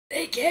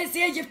Hey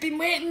Kezia, you've been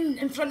waiting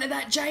in front of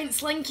that giant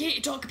slinky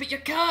to talk about your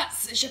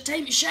cats. It's your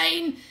time to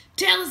shine.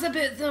 Tell us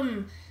about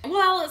them.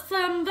 Well, it's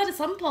very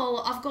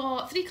simple. I've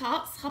got 3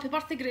 cats, Happy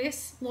Birthday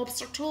Grace,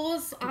 Lobster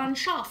Toes and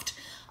Shaft.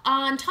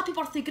 And Happy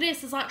Birthday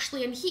Grace is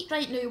actually in heat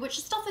right now, which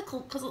is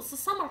difficult because it's the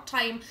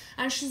summertime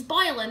and she's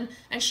boiling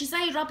and she's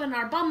rubbing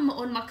her bum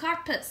on my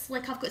carpets.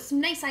 Like, I've got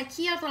some nice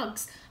IKEA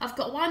rugs. I've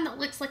got one that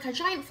looks like a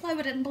giant flower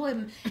in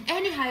bloom.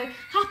 Anyhow,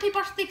 Happy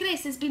Birthday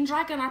Grace has been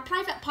dragging her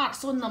private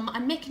parts on them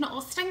and making it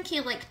all stinky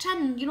like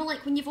tin. You know,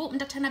 like when you've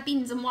opened a tin of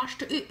beans and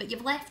washed it out but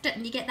you've left it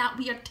and you get that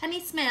weird tinny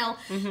smell.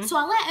 So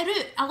I let her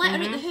out. I let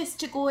her out the house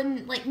to go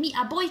and like meet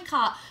a boy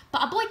cat,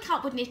 but a boy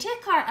cat wouldn't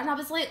take her, and I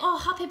was like, oh,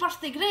 Happy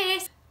Birthday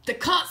Grace. The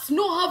cat's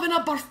not having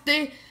a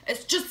birthday.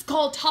 It's just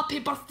called Happy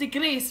Birthday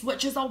Grace,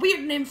 which is a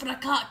weird name for a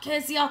cat,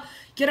 Kezia.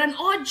 You're an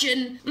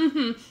oddgin.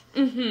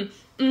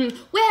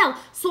 Well,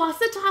 so I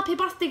said to Happy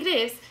Birthday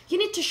Grace, you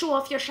need to show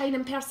off your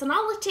shining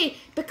personality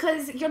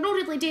because you're not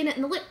really doing it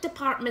in the lip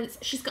departments.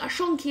 She's got a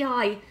shonky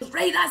eye.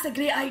 Right, that's a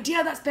great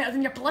idea. That's better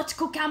than your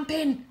political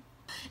campaign.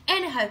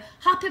 Anyhow,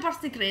 Happy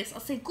Birthday Grace, I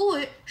say go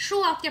out,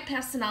 show off your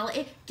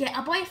personality, get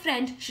a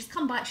boyfriend. She's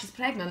come back, she's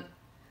pregnant.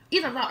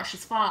 Either that or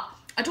she's fat.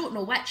 I don't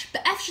know which,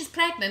 but if she's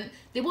pregnant,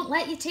 they won't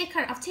let you take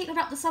her. I've taken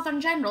her up the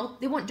Southern General.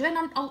 They won't do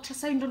an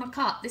ultrasound on a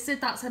cat. They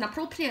said that's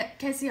inappropriate,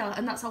 Kezia,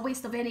 and that's a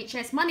waste of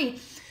NHS money.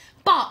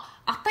 But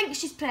I think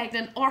she's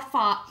pregnant or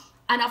fat,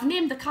 and I've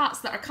named the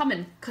cats that are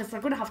coming because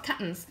they're going to have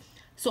kittens.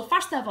 So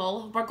first of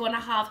all, we're going to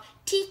have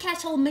Tea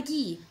Kettle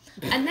McGee,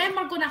 and then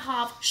we're going to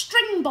have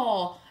String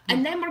Ball,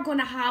 and then we're going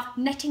to have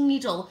Knitting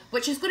Needle,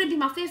 which is going to be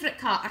my favourite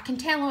cat, I can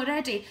tell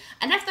already.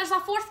 And if there's a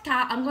 4th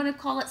cat, I'm going to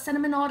call it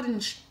Cinnamon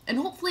Orange, and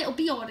hopefully it'll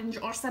be orange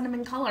or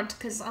cinnamon coloured,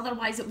 because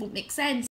otherwise it won't make sense.